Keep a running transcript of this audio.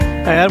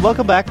And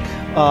welcome back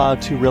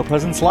to Real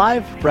Presence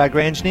Live. Brad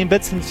Grange, Janine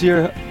Bitson's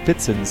your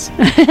Bitson.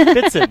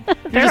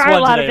 There are a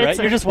lot of Bitsons. Right?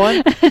 You're just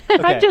one? Okay.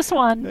 I'm just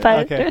one,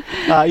 but okay.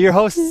 Your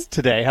hosts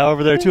today.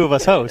 However, there are two of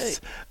us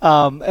hosts.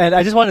 And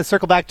I just wanted to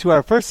circle back to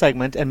our first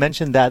segment and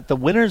mention that the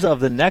winners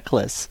of the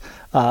necklace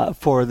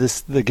for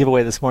the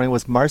giveaway this morning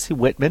was Marcy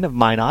Whitman of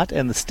Minot,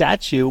 and the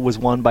statue was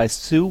won by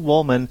Sue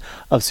Woolman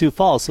of Sioux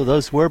Falls. So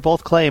those were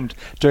both claimed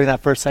during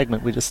that first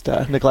segment. We just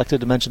neglected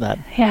to mention that.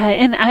 Yeah,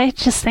 and I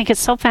just think it's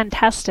so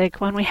fantastic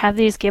when we have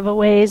these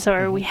giveaways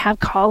or we have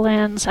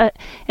call-ins.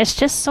 It's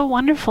just so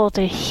wonderful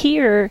to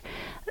hear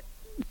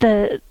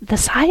the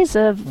size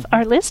of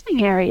our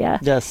listening area.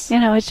 Yes.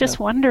 It's just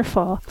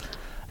wonderful.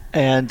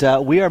 And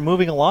we are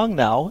moving along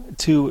now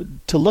to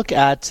look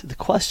at the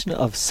question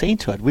of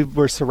sainthood.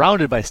 We're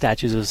surrounded by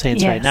statues of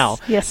saints right now.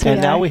 Yes,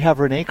 and now we have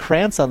Renee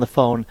Krantz on the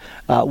phone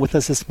with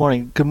us this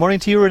morning. Good morning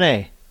to you,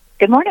 Renee.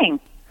 Good morning.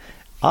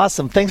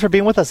 Awesome. Thanks for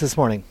being with us this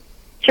morning.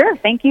 Sure.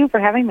 Thank you for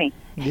having me.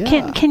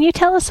 Yeah. Can you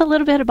tell us a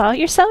little bit about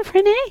yourself,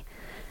 Renee?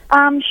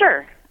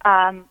 Sure.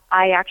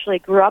 I actually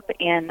grew up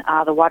in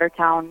the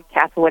Watertown,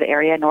 Castlewood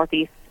area,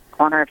 northeast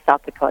corner of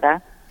South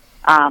Dakota.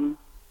 I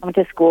went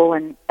to school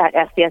at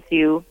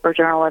SDSU for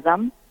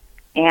journalism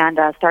and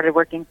started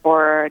working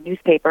for a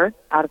newspaper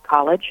out of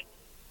college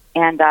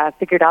and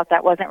figured out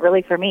that wasn't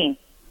really for me.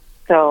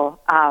 So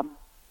I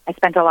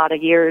spent a lot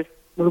of years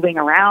moving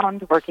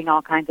around, working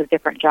all kinds of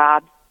different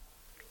jobs.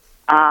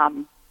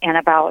 And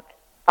about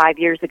 5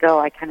 years ago,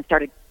 I kind of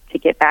started to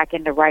get back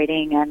into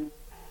writing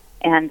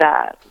and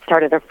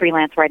started a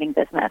freelance writing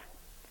business.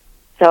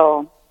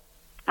 So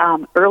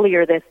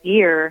earlier this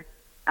year,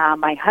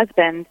 my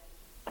husband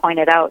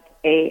pointed out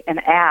an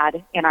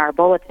ad in our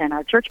bulletin,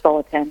 our church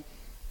bulletin,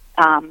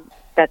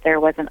 that there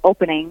was an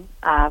opening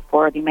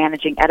for the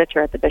managing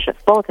editor at the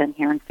Bishop's Bulletin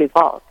here in Sioux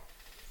Falls.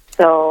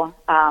 So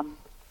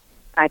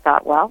I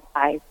thought, well,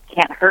 it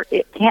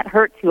can't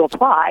hurt to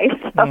apply.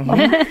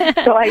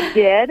 So I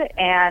did,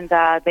 and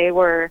they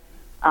were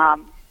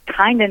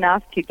kind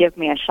enough to give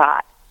me a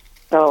shot.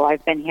 So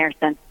I've been here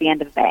since the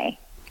end of May.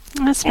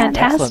 That's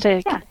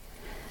fantastic.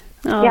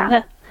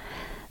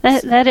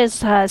 That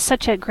is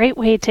such a great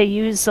way to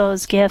use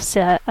those gifts,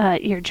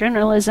 your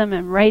journalism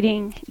and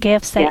writing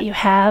gifts that you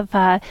have.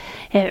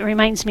 It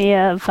reminds me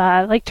of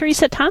like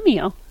Teresa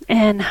Tomeo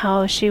and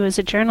how she was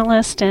a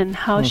journalist and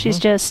how she's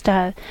just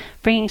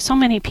bringing so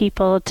many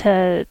people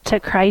to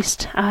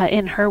Christ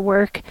in her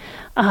work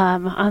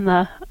on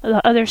the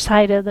other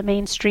side of the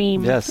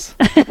mainstream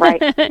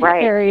right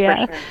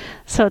area. For sure.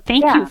 So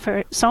thank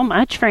you so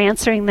much for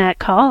answering that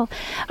call.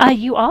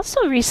 You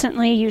also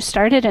recently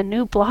started a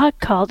new blog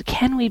called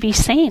Can We Be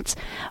Saints?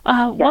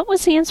 What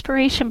was the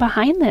inspiration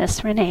behind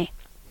this, Renee?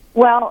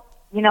 Well,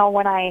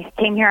 when I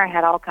came here, I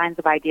had all kinds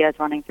of ideas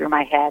running through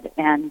my head.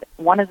 And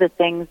one of the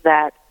things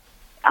that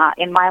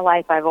in my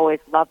life I've always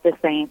loved the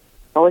saints,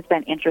 always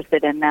been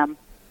interested in them,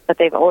 but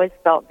they've always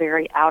felt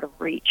very out of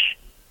reach.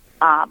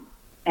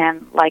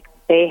 And like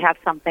they have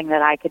something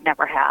that I could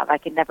never have. I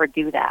could never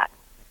do that.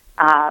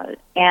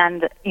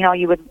 And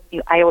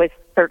I always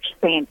search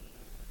saints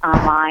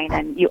online,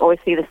 and you always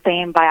see the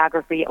same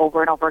biography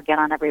over and over again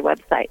on every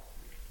website.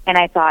 And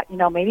I thought,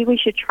 maybe we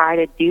should try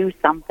to do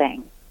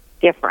something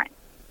different,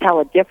 tell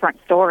a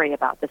different story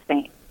about the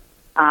saints,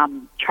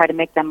 try to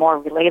make them more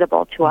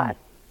relatable to us,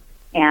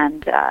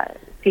 and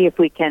see if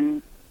we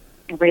can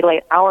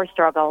relate our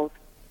struggles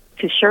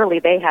to surely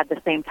they had the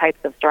same types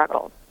of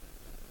struggles.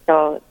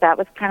 So that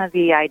was kind of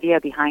the idea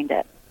behind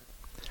it.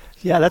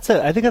 Yeah, I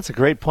think that's a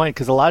great point,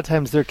 because a lot of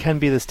times there can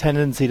be this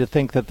tendency to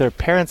think that their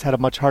parents had a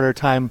much harder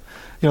time,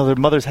 their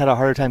mothers had a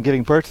harder time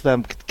giving birth to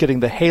them, getting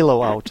the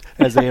halo out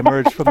as they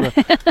emerged from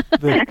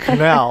the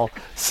canal.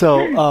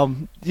 So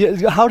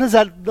how does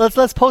that,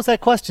 let's pose that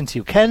question to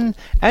you. Can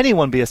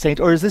anyone be a saint,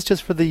 or is this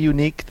just for the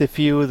unique, the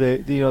few,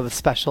 the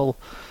special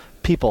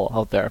people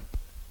out there?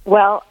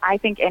 Well, I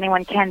think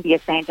anyone can be a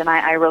saint, and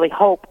I really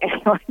hope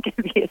anyone can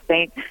be a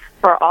saint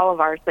for all of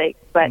our sakes.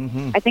 But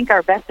I think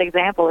our best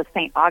example is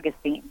St.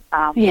 Augustine.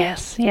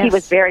 Yes. He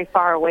was very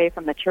far away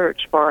from the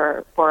church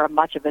for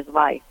much of his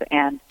life,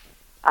 and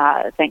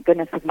thank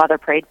goodness his mother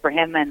prayed for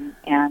him,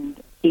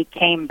 and he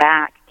came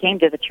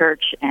to the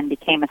church and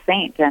became a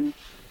saint. And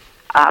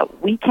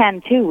we can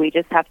too. We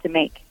just have to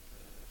make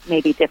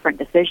maybe different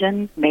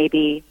decisions,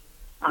 maybe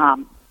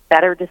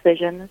better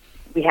decisions.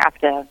 We have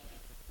to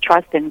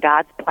trust in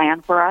God's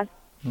plan for us,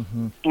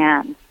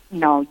 and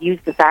use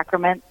the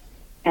sacraments.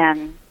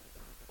 And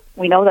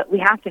we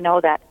have to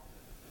know that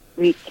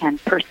we can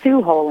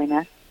pursue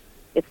holiness.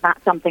 It's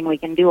not something we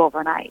can do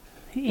overnight.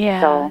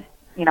 Yeah. So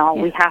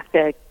we have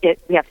to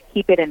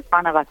keep it in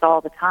front of us all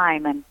the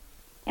time,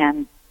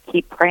 and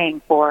keep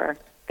praying for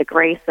the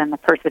grace and the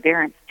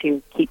perseverance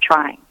to keep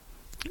trying.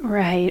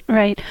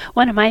 Right.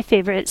 One of my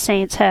favorite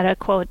saints had a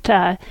quote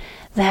that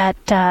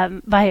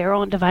by our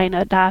own divine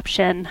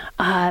adoption,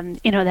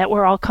 that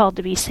we're all called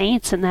to be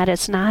saints, and that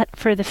it's not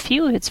for the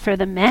few, it's for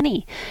the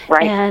many.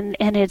 Right. And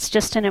it's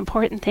just an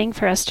important thing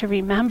for us to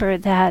remember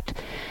that,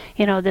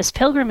 this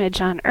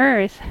pilgrimage on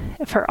earth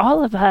for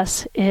all of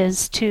us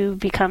is to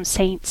become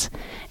saints,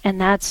 and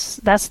that's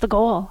the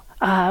goal.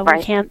 Right.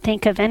 We can't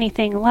think of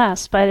anything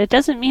less, but it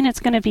doesn't mean it's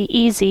going to be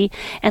easy.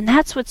 And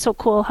that's what's so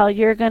cool, how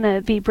you're going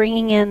to be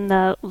bringing in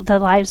the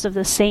lives of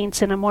the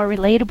saints in a more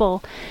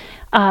relatable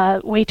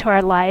way to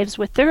our lives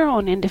with their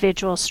own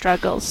individual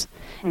struggles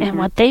and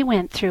what they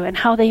went through and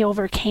how they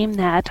overcame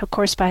that, of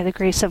course, by the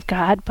grace of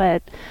God,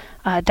 but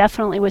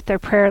definitely with their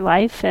prayer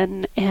life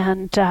and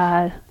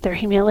their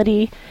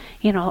humility,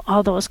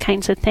 all those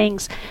kinds of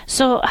things.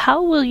 So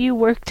how will you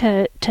work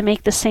to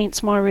make the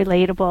saints more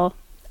relatable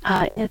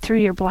through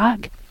your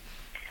blog?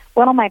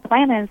 Well, my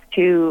plan is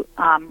to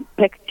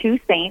pick 2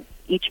 saints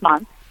each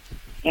month.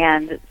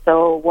 And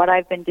so what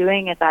I've been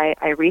doing is I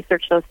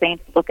research those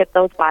saints, look at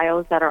those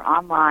bios that are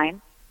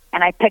online,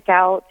 and I pick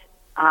out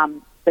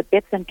the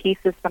bits and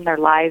pieces from their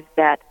lives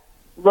that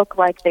look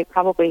like they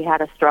probably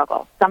had a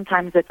struggle.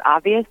 Sometimes it's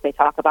obvious. They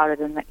talk about it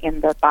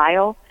in the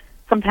bio.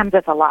 Sometimes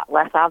it's a lot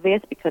less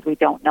obvious because we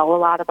don't know a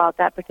lot about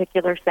that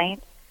particular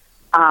saint.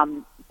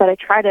 But I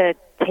try to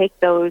take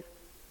those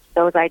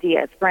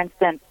ideas. For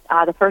instance,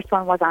 the first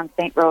one was on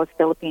St. Rose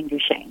Philippine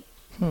Duchesne.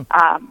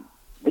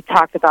 We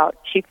talked about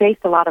she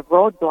faced a lot of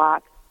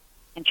roadblocks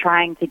in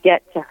trying to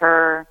get to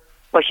her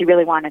what she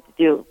really wanted to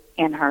do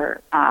in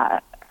her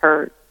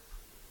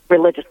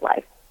religious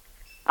life.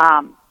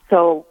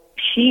 So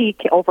she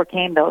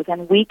overcame those,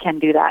 and we can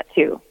do that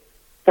too.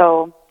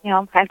 So,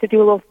 I have to do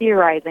a little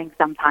theorizing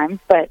sometimes,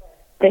 but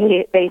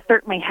they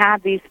certainly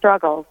had these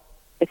struggles.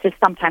 It's just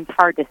sometimes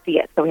hard to see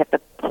it, so we have to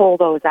pull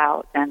those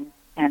out and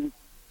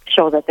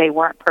show that they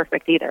weren't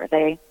perfect either.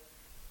 They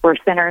were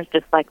sinners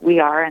just like we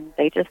are, and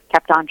they just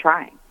kept on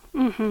trying.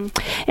 Mm-hmm.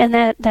 And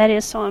that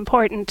is so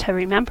important to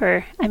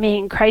remember. I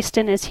mean, Christ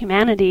in his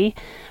humanity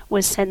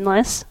was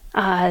sinless,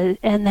 and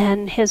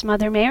then his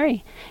mother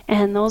Mary.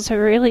 And those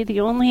are really the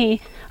only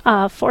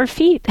 4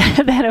 feet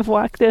that have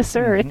walked this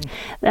earth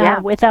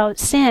without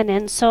sin.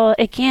 And so,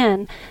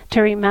 again,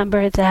 to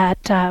remember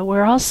that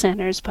we're all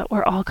sinners, but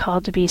we're all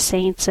called to be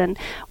saints. And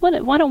what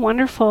a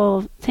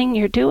wonderful thing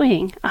you're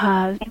doing.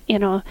 Where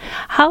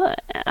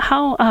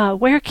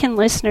can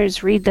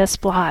listeners read this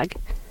blog?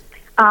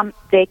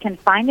 They can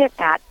find it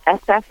at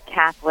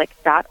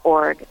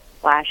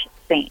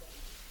sfcatholic.org/saint.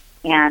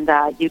 And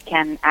you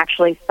can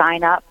actually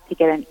sign up to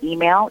get an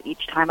email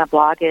each time a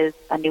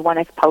new one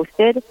is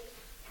posted.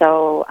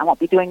 So I won't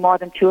be doing more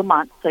than 2 a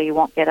month, so you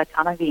won't get a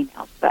ton of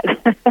emails. But,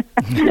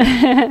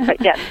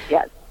 but yes.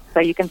 So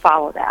you can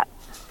follow that.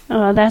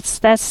 Oh,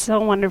 that's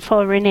so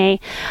wonderful, Renee.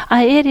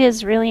 It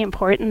is really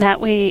important that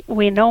we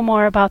know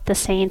more about the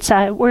saints.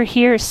 We're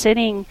here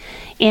sitting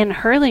in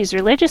Hurley's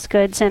Religious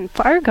Goods in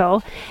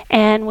Fargo,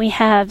 and we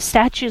have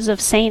statues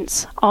of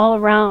saints all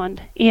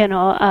around,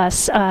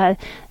 us,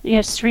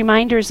 just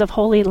reminders of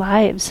holy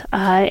lives.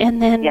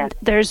 And then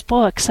there's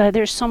books.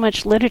 There's so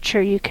much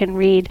literature you can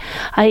read.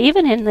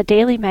 Even in the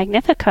Daily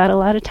Magnificat, a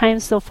lot of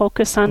times they'll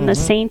focus on the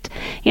saint,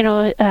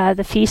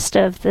 the feast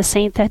of the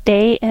saint that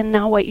day. And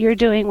now what you're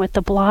doing with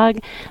the blog,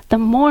 the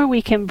more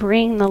we can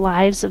bring the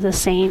lives of the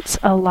saints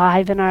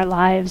alive in our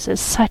lives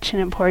is such an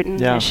important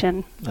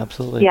mission.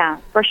 Absolutely. Yeah,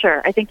 for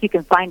sure. I think you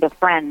can find a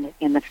friend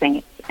in the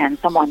saints and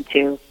someone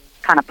to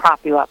kind of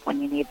prop you up when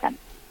you need them.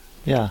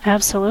 Yeah.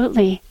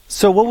 Absolutely.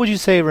 So what would you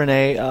say,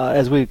 Renee,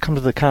 as we come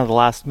to the kind of the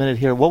last minute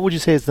here, what would you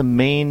say is the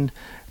main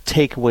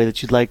takeaway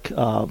that you'd like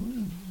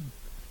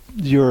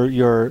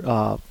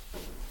your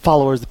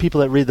followers, the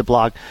people that read the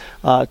blog,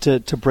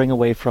 to bring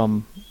away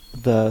from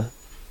the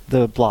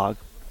blog?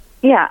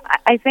 Yeah,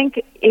 I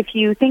think if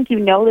you think you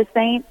know the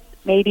saints,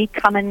 maybe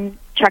come and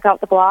check out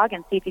the blog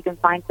and see if you can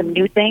find some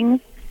new things.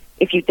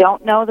 If you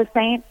don't know the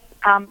saints,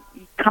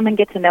 come and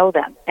get to know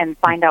them and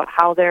find out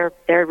how they're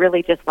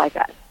really just like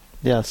us.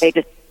 Yes. They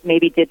just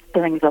maybe did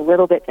things a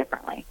little bit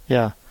differently.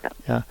 Yeah.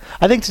 Yeah.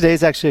 I think today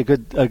is actually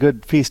a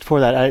good feast for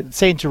that.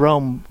 Saint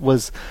Jerome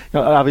was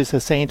obviously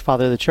a saint,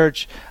 father of the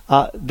church.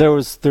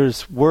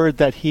 There's word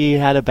that he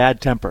had a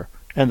bad temper,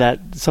 and that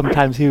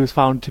sometimes he was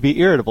found to be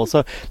irritable.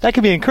 So that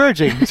can be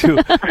encouraging to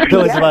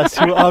those of us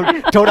who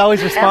don't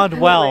always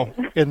respond well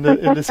in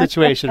the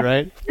situation,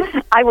 right?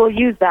 I will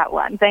use that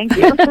one. Thank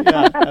you.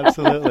 Yeah,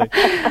 absolutely.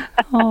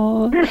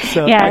 Oh,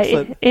 so, yeah,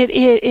 excellent.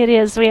 it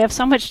is. We have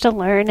so much to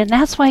learn, and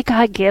that's why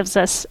God gives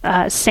us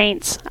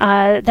saints.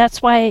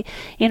 That's why,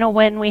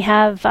 when we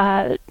have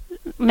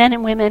men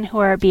and women who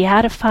are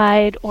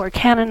beatified or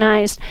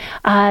canonized,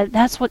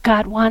 that's what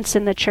God wants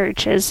in the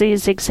church, is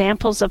these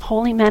examples of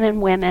holy men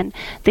and women,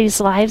 these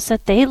lives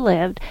that they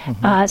lived,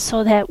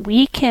 so that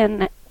we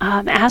can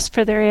ask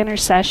for their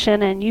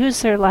intercession and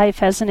use their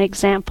life as an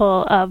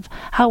example of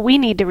how we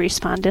need to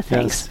respond to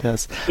things.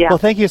 Yes. Yeah. Well,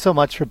 thank you so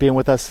much for being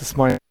with us this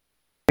morning.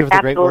 Thank you for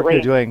the great work you're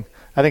doing.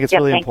 I think it's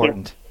really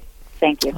important. Thank you.